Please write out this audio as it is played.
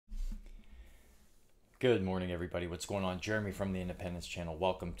Good morning, everybody. What's going on? Jeremy from the Independence Channel.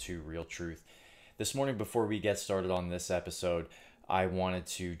 Welcome to Real Truth. This morning, before we get started on this episode, I wanted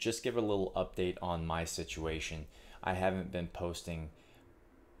to just give a little update on my situation. I haven't been posting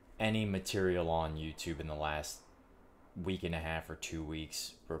any material on YouTube in the last week and a half or 2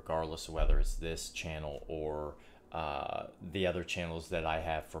 weeks, regardless of whether it's this channel or the other channels that I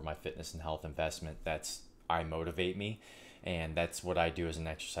have for my fitness and health investment. That's iMotivate Me, and that's what I do as an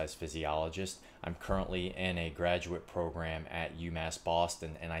exercise physiologist. I'm currently in a graduate program at UMass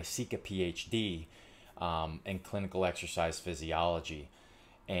Boston, and I seek a PhD in clinical exercise physiology,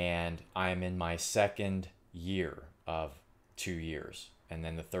 and I'm in my second year of 2 years, and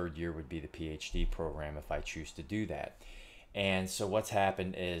then the third year would be the PhD program if I choose to do that. And so what's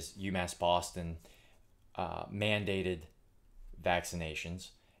happened is UMass Boston mandated vaccinations,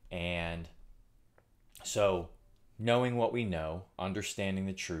 and so knowing what we know, understanding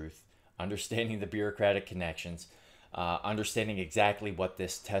the truth, understanding the bureaucratic connections, understanding exactly what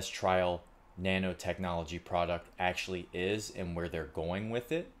this test trial nanotechnology product actually is and where they're going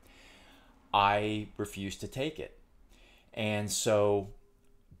with it, I refuse to take it. And so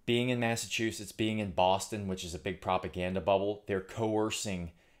being in Massachusetts, being in Boston, which is a big propaganda bubble, they're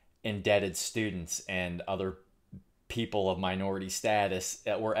coercing indebted students and other people of minority status,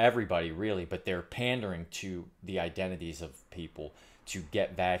 or everybody really, but they're pandering to the identities of people to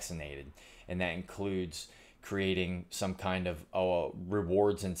get vaccinated. And that includes creating some kind of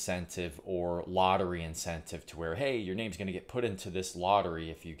rewards incentive or lottery incentive to where, hey, your name's going to get put into this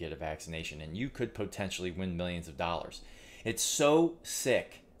lottery if you get a vaccination, and you could potentially win millions of dollars. It's so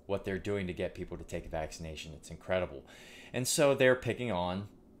sick what they're doing to get people to take a vaccination. It's incredible. And so they're picking on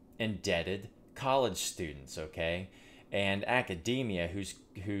indebted college students, okay, and academia,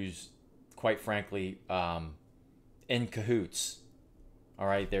 who's quite frankly in cahoots. All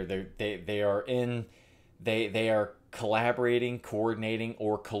right, they are collaborating, coordinating,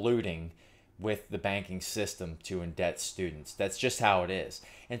 or colluding with the banking system to indebt students. That's just how it is.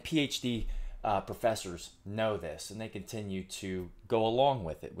 And PhD professors know this, and they continue to go along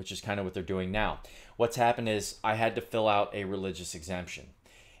with it, which is kind of what they're doing now. What's happened is I had to fill out a religious exemption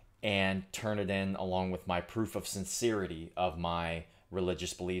and turn it in along with my proof of sincerity of my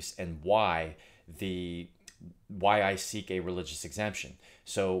religious beliefs and why I seek a religious exemption.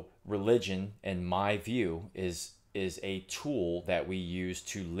 So religion, in my view, is a tool that we use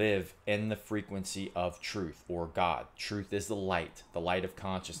to live in the frequency of truth, or God. Truth is the light of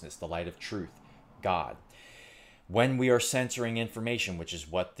consciousness, the light of truth, God. When we are censoring information, which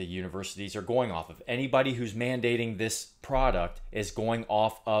is what the universities are going off of, anybody who's mandating this product is going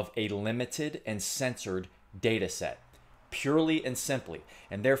off of a limited and censored data set, purely and simply.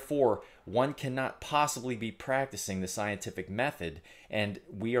 And therefore, one cannot possibly be practicing the scientific method, and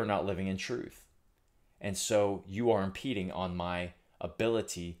we are not living in truth. And so you are impeding on my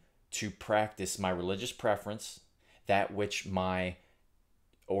ability to practice my religious preference,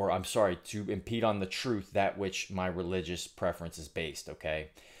 to impede on the truth, that which my religious preference is based, okay?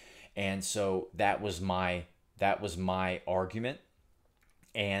 And so that was my argument,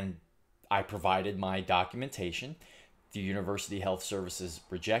 and I provided my documentation. The University Health Services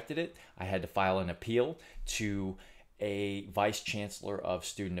rejected it. I had to file an appeal to a vice chancellor of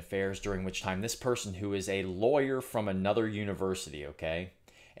student affairs, during which time this person, who is a lawyer from another university, okay,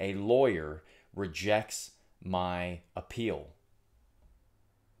 a lawyer, rejects my appeal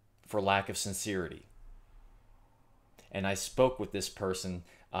for lack of sincerity. And I spoke with this person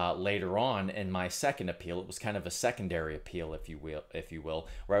later on in my second appeal. It was kind of a secondary appeal, if you will,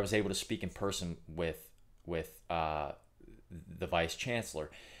 where I was able to speak in person with the vice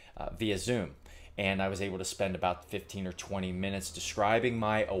chancellor via Zoom. And I was able to spend about 15 or 20 minutes describing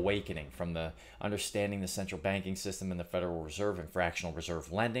my awakening from the understanding the central banking system and the Federal Reserve and fractional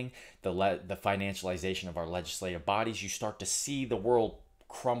reserve lending, the financialization of our legislative bodies. You start to see the world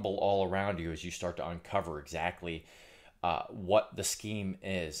crumble all around you as you start to uncover exactly what the scheme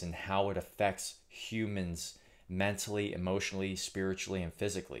is and how it affects humans mentally, emotionally, spiritually, and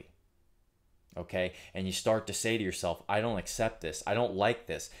physically. Okay? And you start to say to yourself, I don't accept this. I don't like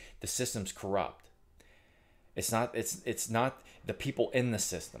this. The system's corrupt. It's not the people in the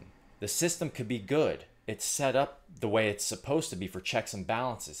system. The system could be good. It's set up the way it's supposed to be for checks and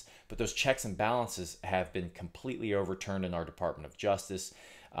balances, but those checks and balances have been completely overturned in our Department of Justice.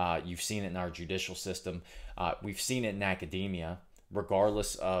 You've seen it in our judicial system. We've seen it in academia.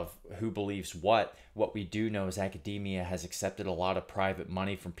 Regardless of who believes what we do know is academia has accepted a lot of private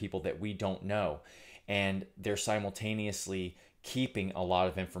money from people that we don't know, and they're simultaneously keeping a lot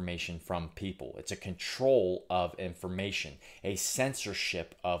of information from people. It's a control of information, a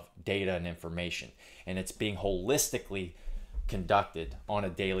censorship of data and information, and it's being holistically conducted on a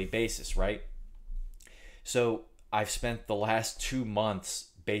daily basis, right? So I've spent the last 2 months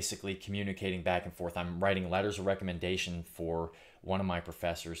basically communicating back and forth. I'm writing letters of recommendation for one of my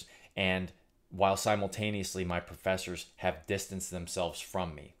professors, and while simultaneously my professors have distanced themselves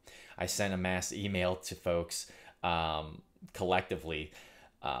from me. I sent a mass email to folks collectively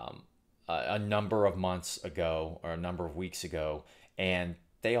a number of months ago or a number of weeks ago, and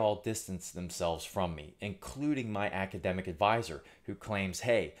they all distanced themselves from me, including my academic advisor, who claims,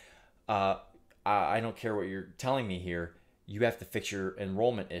 hey, I don't care what you're telling me here. You have to fix your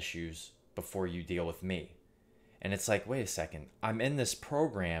enrollment issues before you deal with me. And it's like, wait a second. I'm in this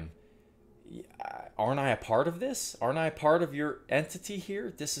program. Aren't I a part of this? Aren't I a part of your entity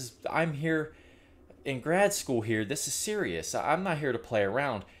here? I'm here in grad school here. This is serious. I'm not here to play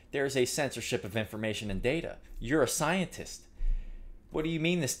around. There's a censorship of information and data. You're a scientist. What do you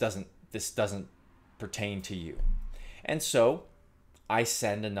mean this doesn't pertain to you? And so I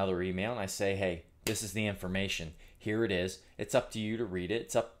send another email and I say, hey, this is the information. Here it is. It's up to you to read it.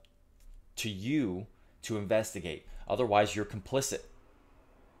 It's up to you to investigate. Otherwise, you're complicit.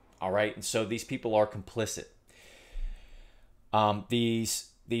 All right? And so these people are complicit.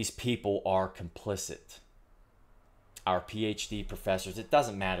 These people are complicit. Our PhD professors, it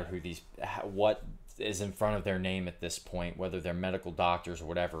doesn't matter what is in front of their name at this point, whether they're medical doctors or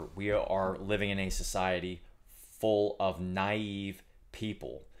whatever. We are living in a society full of naive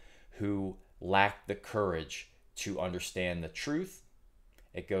people who lack the courage to understand the truth.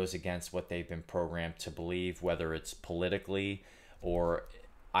 It goes against what they've been programmed to believe, whether it's politically or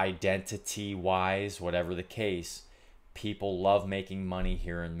identity-wise, whatever the case. People love making money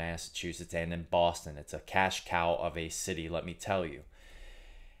here in Massachusetts and in Boston. It's a cash cow of a city, let me tell you.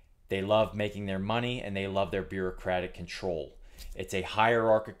 They love making their money and they love their bureaucratic control. It's a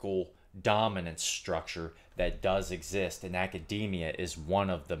hierarchical dominance structure that does exist, and academia is one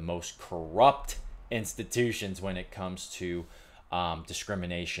of the most corrupt institutions when it comes to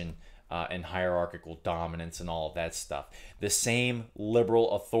discrimination and hierarchical dominance and all of that stuff. The same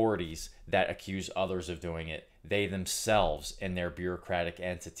liberal authorities that accuse others of doing it, they themselves and their bureaucratic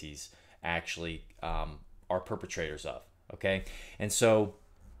entities actually are perpetrators of, okay? And so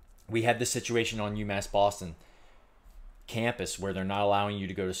we had this situation on UMass Boston campus where they're not allowing you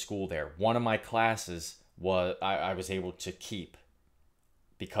to go to school there. One of my classes I was able to keep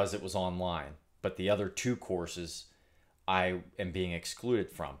because it was online, but the other 2 courses I am being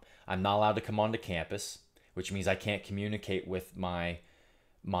excluded from. I'm not allowed to come onto campus, which means I can't communicate with my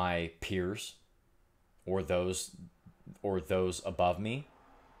peers or those above me.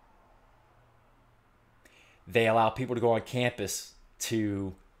 They allow people to go on campus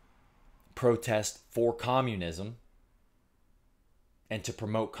to protest for communism and to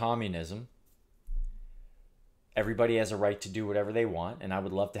promote communism. Everybody has a right to do whatever they want, and I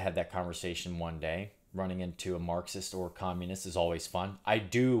would love to have that conversation one day. Running into a Marxist or communist is always fun. I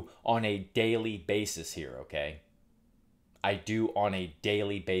do on a daily basis here, okay? I do on a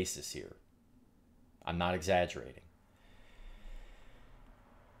daily basis here. I'm not exaggerating.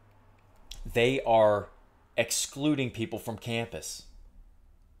 They are excluding people from campus.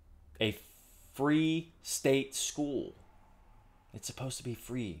 A free state school. It's supposed to be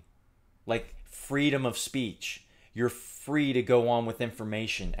free. Like freedom of speech. You're free to go on with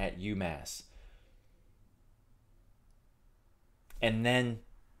information at UMass. And then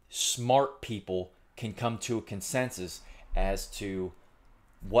smart people can come to a consensus as to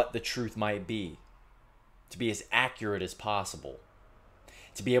what the truth might be. To be as accurate as possible.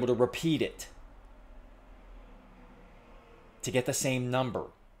 To be able to repeat it. To get the same number.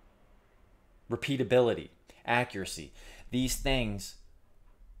 Repeatability. Accuracy. These things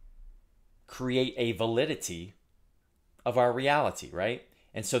create a validity of our reality, right?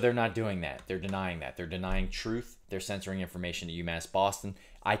 And so they're not doing that. They're denying that. They're denying truth. They're censoring information at UMass Boston.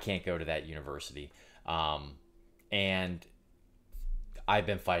 I can't go to that university. And I've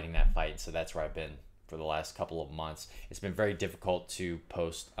been fighting that fight. So that's where I've been for the last couple of months. It's been very difficult to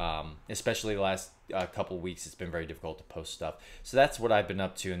post, especially the last couple of weeks. It's been very difficult to post stuff. So that's what I've been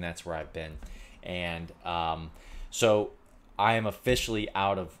up to, and that's where I've been. And so I am officially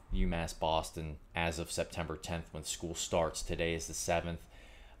out of UMass Boston as of September 10th when school starts. Today is the 7th.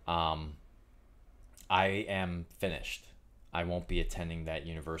 I am finished. I won't be attending that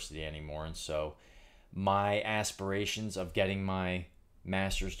university anymore. And so my aspirations of getting my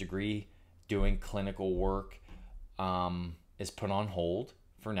master's degree, doing clinical work, is put on hold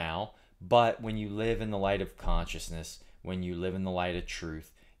for now. But when you live in the light of consciousness, when you live in the light of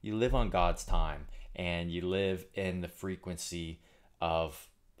truth, you live on God's time, and you live in the frequency of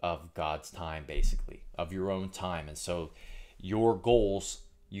God's time, basically, of your own time. And so your goals,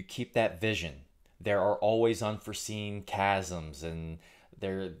 you keep that vision. There are always unforeseen chasms, and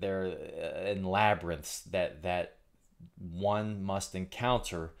they're in labyrinths that one must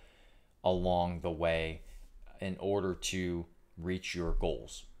encounter along the way in order to reach your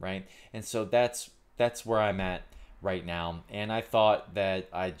goals, right? And so that's where I'm at right now, and I thought that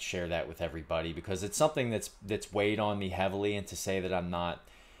I'd share that with everybody because it's something that's weighed on me heavily. And to say that I'm not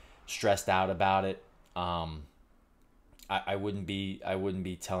stressed out about it, I wouldn't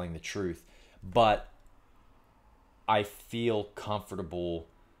be telling the truth. But I feel comfortable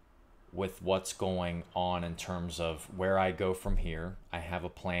with what's going on in terms of where I go from here. I have a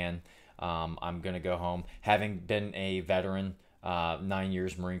plan. I'm going to go home. Having been a veteran, 9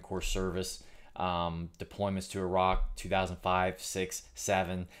 years Marine Corps service, deployments to Iraq, 2005, 6,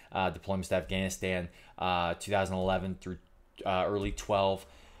 7, deployments to Afghanistan, 2011 through early 12.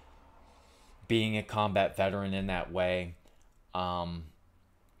 Being a combat veteran in that way,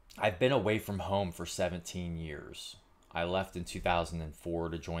 I've been away from home for 17 years. I left in 2004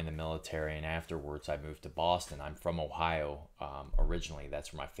 to join the military, and afterwards I moved to Boston. I'm from Ohio originally.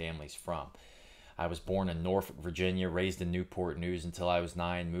 That's where my family's from. I was born in Norfolk, Virginia, raised in Newport News until I was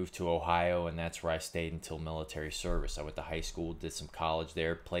 9, moved to Ohio, and that's where I stayed until military service. I went to high school, did some college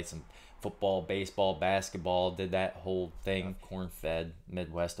there, played some football, baseball, basketball, did that whole thing. Corn-fed,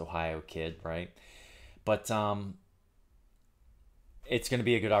 Midwest Ohio kid, right? But it's going to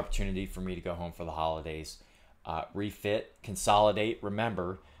be a good opportunity for me to go home for the holidays, refit, consolidate.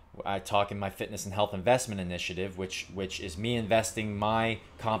 Remember, I talk in my fitness and health investment initiative, which is me investing my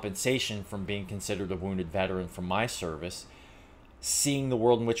compensation from being considered a wounded veteran from my service, seeing the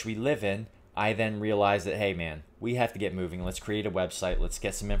world in which we live in. I then realized that, hey man, we have to get moving. Let's create a website. Let's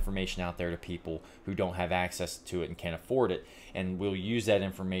get some information out there to people who don't have access to it and can't afford it. And we'll use that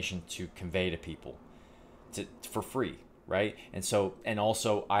information to convey to people for free, right? And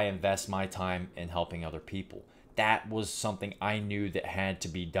also I invest my time in helping other people. That was something I knew that had to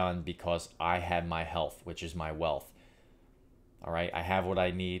be done because I had my health, which is my wealth. All right, I have what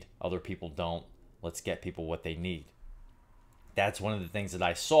I need. Other people don't. Let's get people what they need. That's one of the things that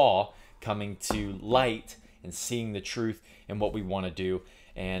I saw coming to light and seeing the truth and what we want to do.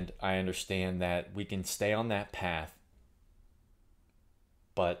 And I understand that we can stay on that path,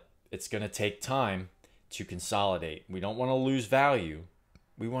 but it's going to take time to consolidate. We don't want to lose value.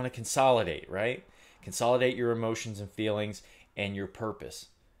 We want to consolidate, right? Consolidate your emotions and feelings and your purpose.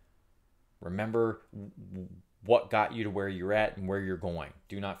 Remember what got you to where you're at and where you're going.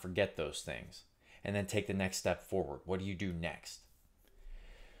 Do not forget those things. And then take the next step forward. What do you do next?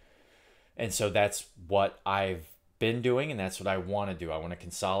 And so that's what I've been doing, and that's what I want to do. I want to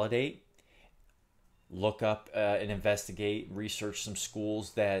consolidate, look up and investigate, research some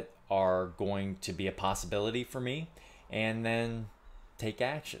schools that are going to be a possibility for me, and then take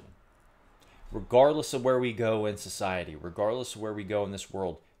action. Regardless of where we go in society, regardless of where we go in this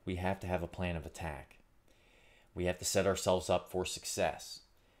world, we have to have a plan of attack. We have to set ourselves up for success.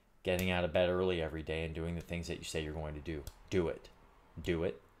 Getting out of bed early every day and doing the things that you say you're going to do. Do it. Do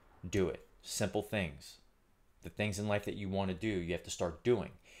it. Do it. Simple things. The things in life that you want to do, you have to start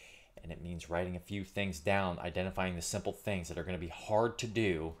doing. And it means writing a few things down, identifying the simple things that are going to be hard to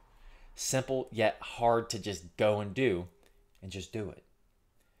do, simple yet hard to just go and do, and just do it.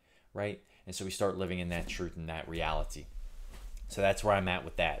 Right? And so we start living in that truth and that reality. So that's where I'm at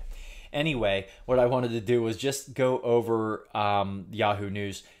with that. Anyway, what I wanted to do was just go over Yahoo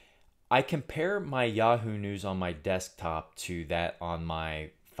News. I compare my Yahoo News on my desktop to that on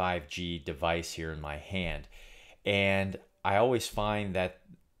my 5G device here in my hand. And I always find that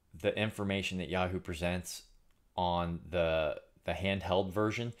the information that Yahoo presents on the handheld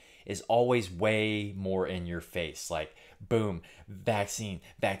version is always way more in your face. Like, boom, vaccine,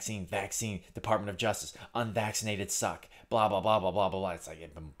 vaccine, vaccine, Department of Justice, unvaccinated suck, blah, blah, blah, blah, blah, blah, blah. It's like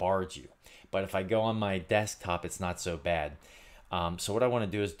it bombards you. But if I go on my desktop, it's not so bad. So what I want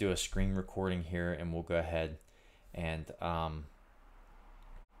to do is do a screen recording here, and we'll go ahead and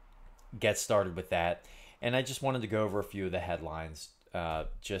get started with that. And I just wanted to go over a few of the headlines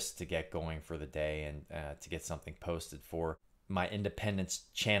just to get going for the day and to get something posted for my independence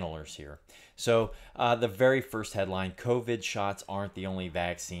channelers here. So the very first headline, COVID shots aren't the only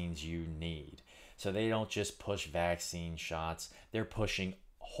vaccines you need. So they don't just push vaccine shots, they're pushing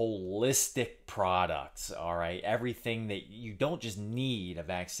holistic products, all right? Everything that you don't just need a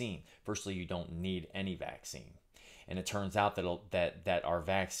vaccine. Firstly, you don't need any vaccine. And it turns out that our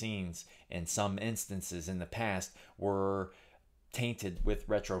vaccines, in some instances in the past, were tainted with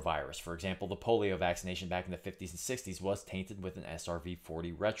retrovirus. For example, the polio vaccination back in the 50s and 60s was tainted with an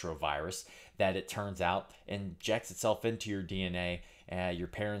SRV40 retrovirus that, it turns out, injects itself into your DNA. Your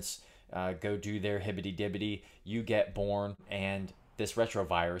parents go do their hibbity-dibbity, you get born, and this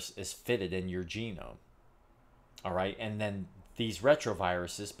retrovirus is fitted in your genome. All right, and then these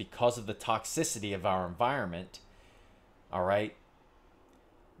retroviruses, because of the toxicity of our environment, all right,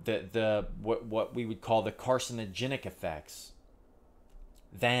 what we would call the carcinogenic effects,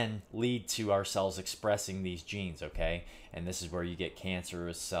 then lead to our cells expressing these genes, okay? And this is where you get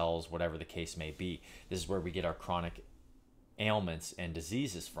cancerous cells, whatever the case may be. This is where we get our chronic ailments and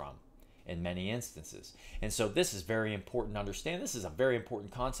diseases from in many instances. And so this is very important to understand. This is a very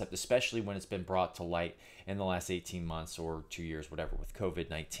important concept, especially when it's been brought to light in the last 18 months or 2 years, whatever, with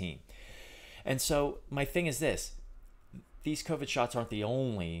COVID-19. And so my thing is this: these COVID shots aren't the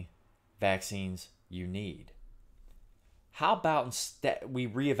only vaccines you need. How about instead we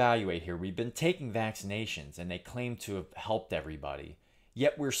reevaluate here? We've been taking vaccinations and they claim to have helped everybody,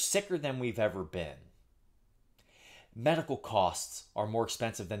 yet we're sicker than we've ever been. Medical costs are more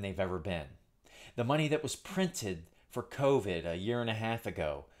expensive than they've ever been. The money that was printed for COVID a year and a half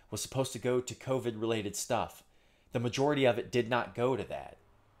ago was supposed to go to COVID-related stuff. The majority of it did not go to that.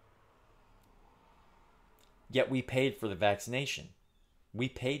 Yet we paid for the vaccination. We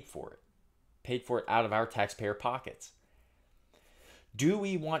paid for it. Paid for it out of our taxpayer pockets. Do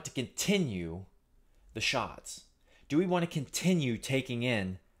we want to continue the shots? Do we want to continue taking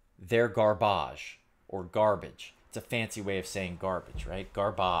in their garbage or garbage? It's a fancy way of saying garbage, right?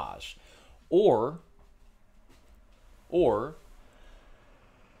 Garbage. Or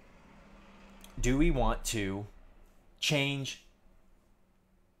do we want to change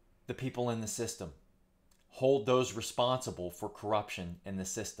the people in the system? Hold those responsible for corruption in the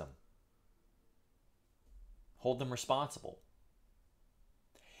system. Hold them responsible.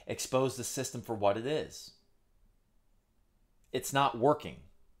 Expose the system for what it is. It's not working.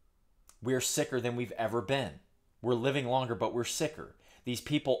 We're sicker than we've ever been. We're living longer, but we're sicker. These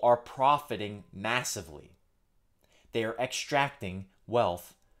people are profiting massively. They are extracting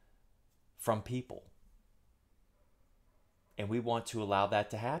wealth from people. And we want to allow that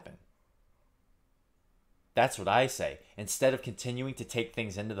to happen. That's what I say. Instead of continuing to take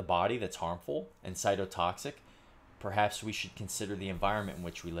things into the body that's harmful and cytotoxic, perhaps we should consider the environment in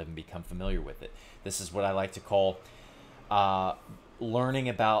which we live and become familiar with it. This is what I like to call learning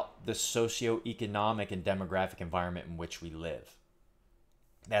about the socioeconomic and demographic environment in which we live.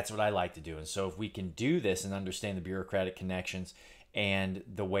 That's what I like to do. And so if we can do this and understand the bureaucratic connections and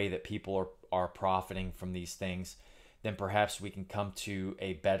the way that people are profiting from these things, then perhaps we can come to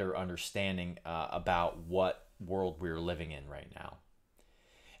a better understanding about what world we're living in right now.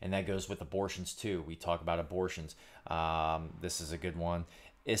 And that goes with abortions too. We talk about abortions. This is a good one.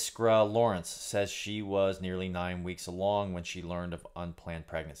 Iskra Lawrence says she was nearly 9 weeks along when she learned of unplanned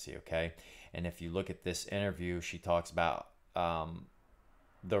pregnancy, okay? And if you look at this interview, she talks about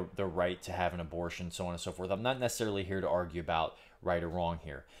the right to have an abortion, so on and so forth. I'm not necessarily here to argue about right or wrong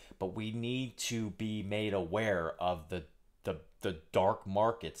here, but we need to be made aware of the dark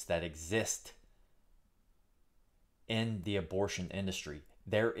markets that exist in the abortion industry.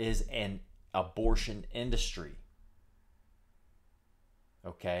 There is an abortion industry.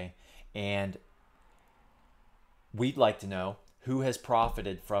 Okay? And we'd like to know who has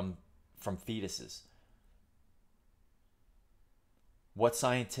profited from fetuses. What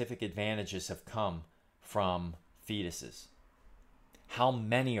scientific advantages have come from fetuses? How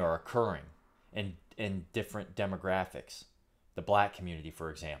many are occurring in different demographics? The black community, for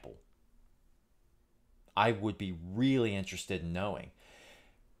example. I would be really interested in knowing.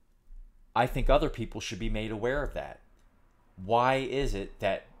 I think other people should be made aware of that. Why is it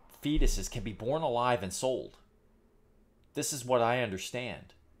that fetuses can be born alive and sold? This is what I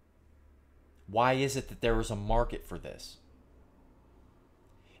understand. Why is it that there is a market for this?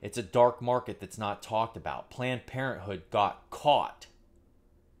 It's a dark market that's not talked about. Planned Parenthood got caught.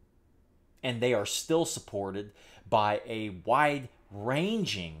 And they are still supported by a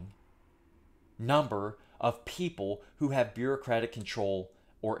wide-ranging number of people who have bureaucratic control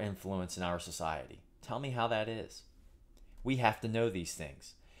or influence in our society. Tell me how that is. We have to know these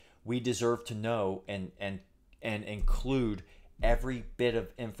things. We deserve to know and include every bit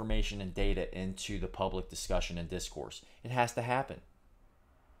of information and data into the public discussion and discourse. It has to happen.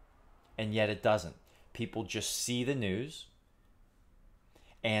 And yet it doesn't. People just see the news,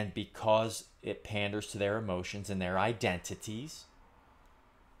 and because it panders to their emotions and their identities,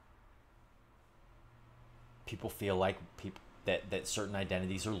 people feel like that certain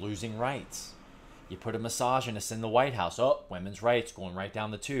identities are losing rights. You put a misogynist in the White House, oh, women's rights going right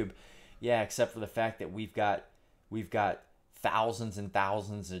down the tube. Yeah, except for the fact that we've got thousands and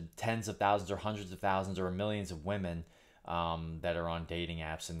thousands and tens of thousands or hundreds of thousands or millions of women that are on dating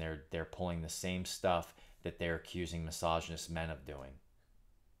apps, and they're pulling the same stuff that they're accusing misogynist men of doing.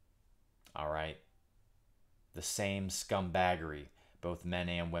 All right? The same scumbaggery both men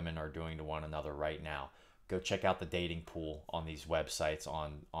and women are doing to one another right now. Go check out the dating pool on these websites,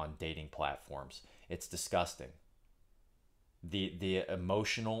 on dating platforms. It's disgusting. The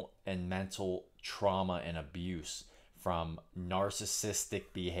emotional and mental trauma and abuse from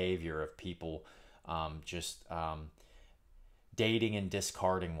narcissistic behavior of people just dating and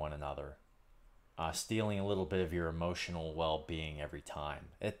discarding one another, stealing a little bit of your emotional well-being every time.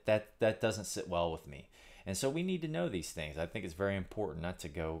 That doesn't sit well with me. And so we need to know these things. I think it's very important not to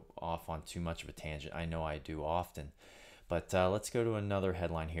go off on too much of a tangent. I know I do often. But let's go to another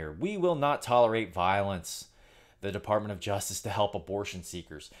headline here. We will not tolerate violence. The Department of Justice to help abortion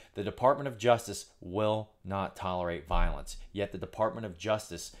seekers. The Department of Justice will not tolerate violence. Yet the Department of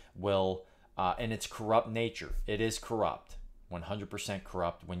Justice will, in its corrupt nature, it is corrupt, 100%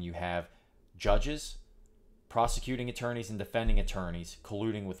 corrupt, when you have judges, prosecuting attorneys, and defending attorneys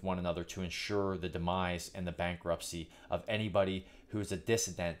colluding with one another to ensure the demise and the bankruptcy of anybody who is a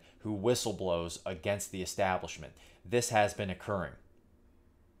dissident who whistleblows against the establishment. This has been occurring,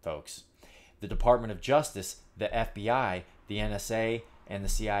 folks. The Department of Justice, the FBI, the NSA, and the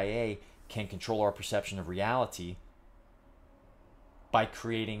CIA can control our perception of reality by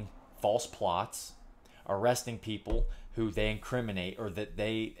creating false plots, arresting people who they incriminate or that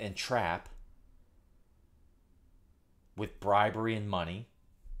they entrap with bribery and money,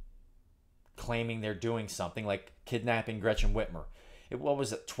 claiming they're doing something, like kidnapping Gretchen Whitmer. What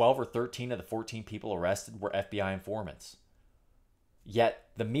was it, 12 or 13 of the 14 people arrested were FBI informants. Yet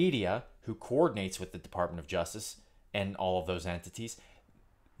the media, who coordinates with the Department of Justice and all of those entities,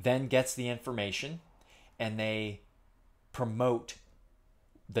 then gets the information and they promote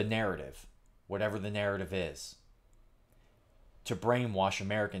the narrative, whatever the narrative is, to brainwash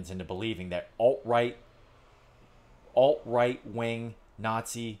Americans into believing that alt-right-wing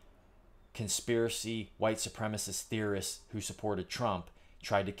Nazi conspiracy white supremacist theorists who supported Trump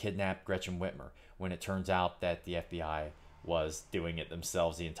tried to kidnap Gretchen Whitmer, when it turns out that the FBI was doing it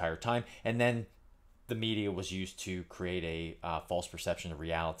themselves the entire time. And then the media was used to create a false perception of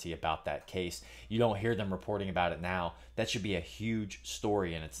reality about that case. You don't hear them reporting about it now. That should be a huge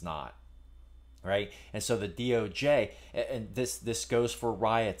story, and it's not. Right? And so the DOJ, and this goes for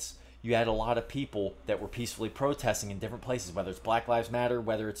riots. You had a lot of people that were peacefully protesting in different places, whether it's Black Lives Matter,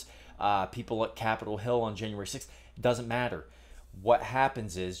 whether it's people at Capitol Hill on January 6th. It doesn't matter. What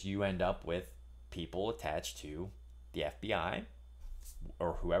happens is you end up with people attached to the FBI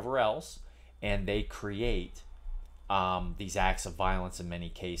or whoever else, and they create these acts of violence in many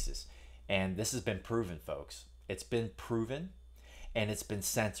cases. And this has been proven, folks. It's been proven, and it's been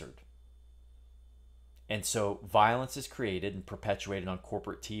censored. And so violence is created and perpetuated on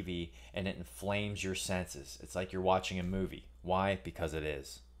corporate TV, and it inflames your senses. It's like you're watching a movie. Why? Because it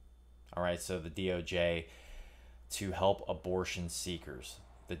is. All right, so the DOJ to help abortion seekers.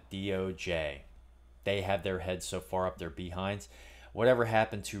 The DOJ. They have their heads so far up their behinds. Whatever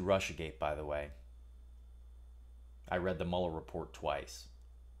happened to Russiagate, by the way? I read the Mueller report twice.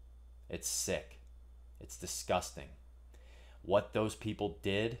 It's sick. It's disgusting. What those people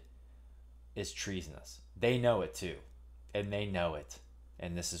did is treasonous. They know it too. And they know it.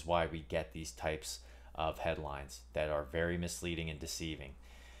 And this is why we get these types of headlines that are very misleading and deceiving.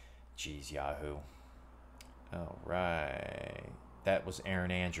 Jeez, Yahoo. All right. That was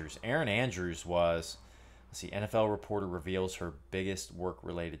Erin Andrews. Erin Andrews was, let's see, NFL reporter reveals her biggest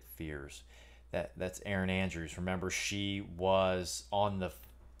work-related fears. That's Erin Andrews. Remember, she was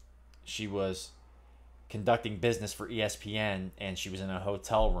conducting business for ESPN, and she was in a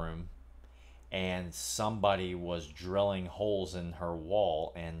hotel room, and somebody was drilling holes in her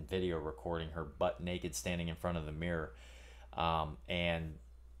wall and video recording her butt naked standing in front of the mirror. And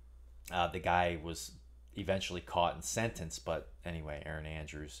the guy was eventually caught and sentenced. But anyway, Erin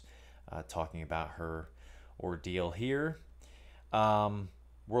Andrews talking about her ordeal here.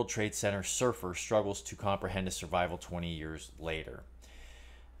 World Trade Center surfer struggles to comprehend his survival 20 years later.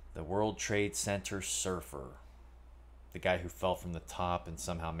 The World Trade Center surfer, the guy who fell from the top and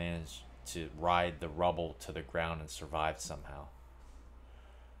somehow managed to ride the rubble to the ground and survived somehow.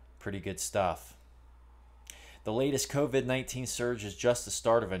 Pretty good stuff. The latest COVID-19 surge is just the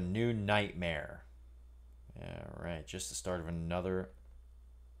start of a new nightmare. Yeah, right. Just the start of another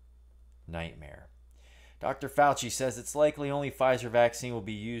nightmare. Dr. Fauci says it's likely only Pfizer vaccine will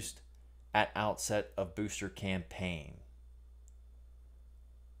be used at outset of booster campaign.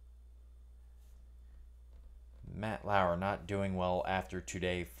 Matt Lauer not doing well after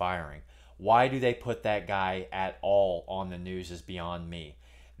today firing. Why do they put that guy at all on the news is beyond me.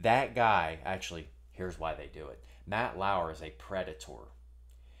 That guy, actually, here's why they do it. Matt Lauer is a predator.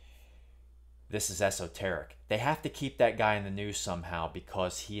 This is esoteric. They have to keep that guy in the news somehow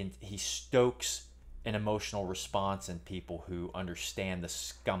because he stokes an emotional response in people who understand the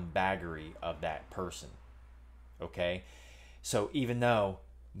scumbaggery of that person. Okay? So even though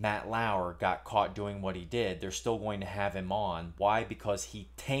Matt Lauer got caught doing what he did, they're still going to have him on. Why? Because he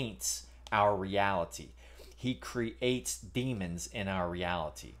taints our reality. He creates demons in our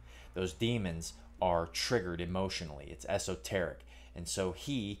reality. Those demons are triggered emotionally. It's esoteric. And so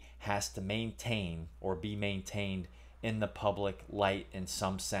he has to maintain or be maintained in the public light in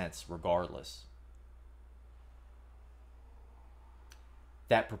some sense, regardless.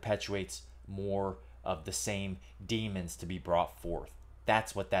 That perpetuates more of the same demons to be brought forth.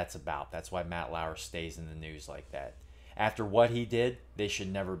 That's what that's about. That's why Matt Lauer stays in the news like that. After what he did, they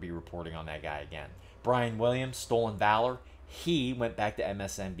should never be reporting on that guy again. Brian Williams, Stolen Valor, he went back to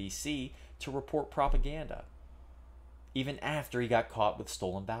MSNBC to report propaganda. Even after he got caught with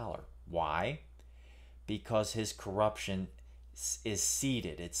stolen valor. Why? Because his corruption is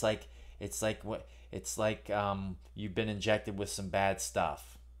seeded. It's like you've been injected with some bad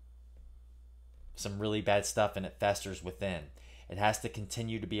stuff. Some really bad stuff, and it festers within. It has to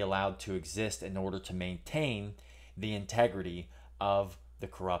continue to be allowed to exist in order to maintain the integrity of the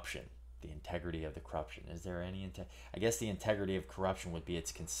corruption. The integrity of the corruption. Is there any I guess the integrity of corruption would be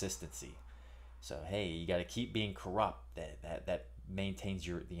its consistency. So hey, you got to keep being corrupt. That maintains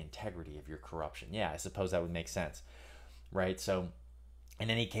the integrity of your corruption. Yeah, I suppose that would make sense, right? So, in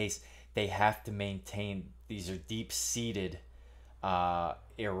any case, they have to maintain. These are deep-seated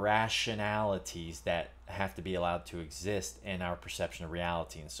irrationalities that have to be allowed to exist in our perception of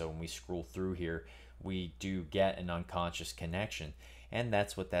reality. And so, when we scroll through here, we do get an unconscious connection, and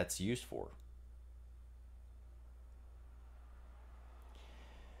that's what that's used for.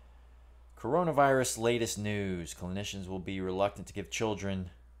 Coronavirus latest news. Clinicians will be reluctant to give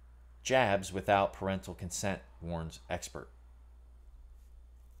children jabs without parental consent, warns expert.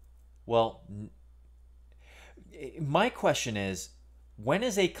 Well, my question is, when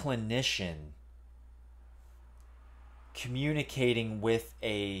is a clinician communicating with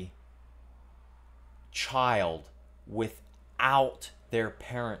a child without their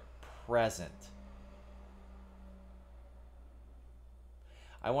parent present?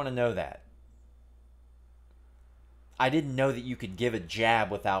 I want to know that. I didn't know that you could give a jab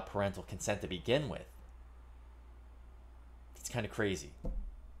without parental consent to begin with. It's kind of crazy.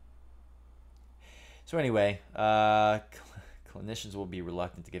 So anyway, clinicians will be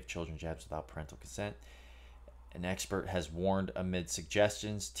reluctant to give children jabs without parental consent. An expert has warned amid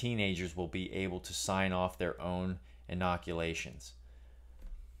suggestions teenagers will be able to sign off their own inoculations.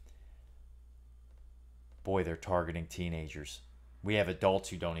 Boy, they're targeting teenagers. We have adults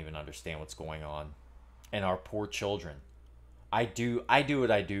who don't even understand what's going on. And our poor children. I do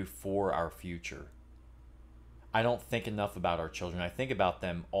what I do for our future. I don't think enough about our children. I think about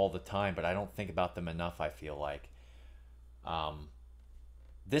them all the time, but I don't think about them enough, I feel like.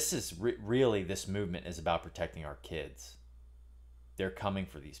 This is really, this movement is about protecting our kids. They're coming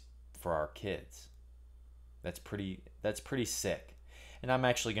for our kids. That's pretty sick. And I'm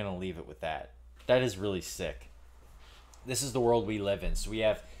actually going to leave it with that. That is really sick. This is the world we live in. So we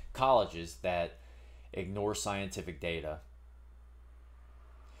have colleges that ignore scientific data.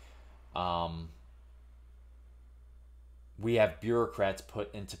 We have bureaucrats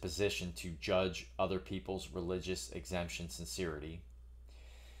put into position to judge other people's religious exemption sincerity.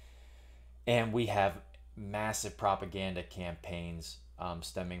 And we have massive propaganda campaigns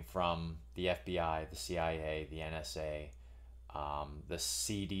stemming from the FBI, the CIA, the NSA, the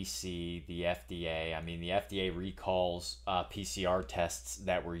CDC, the FDA. I mean, the FDA recalls PCR tests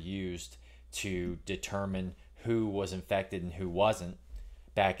that were used to determine who was infected and who wasn't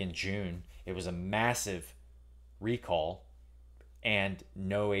back in June. It was a massive recall, and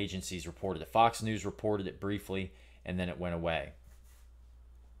no agencies reported it. Fox News reported it briefly, and then it went away.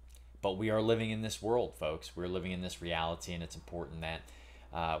 But we are living in this world, folks. We're living in this reality, and it's important that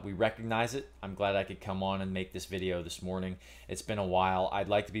we recognize it. I'm glad I could come on and make this video this morning. It's been a while. I'd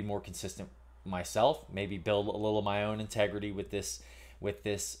like to be more consistent myself, maybe build a little of my own integrity with this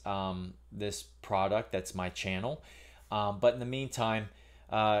product that's my channel. But in the meantime,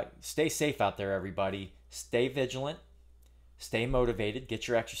 stay safe out there, everybody. Stay vigilant, stay motivated, get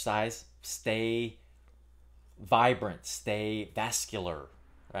your exercise, stay vibrant, stay vascular,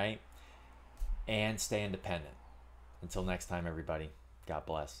 right? And stay independent. Until next time, everybody, God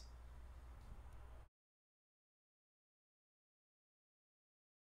bless.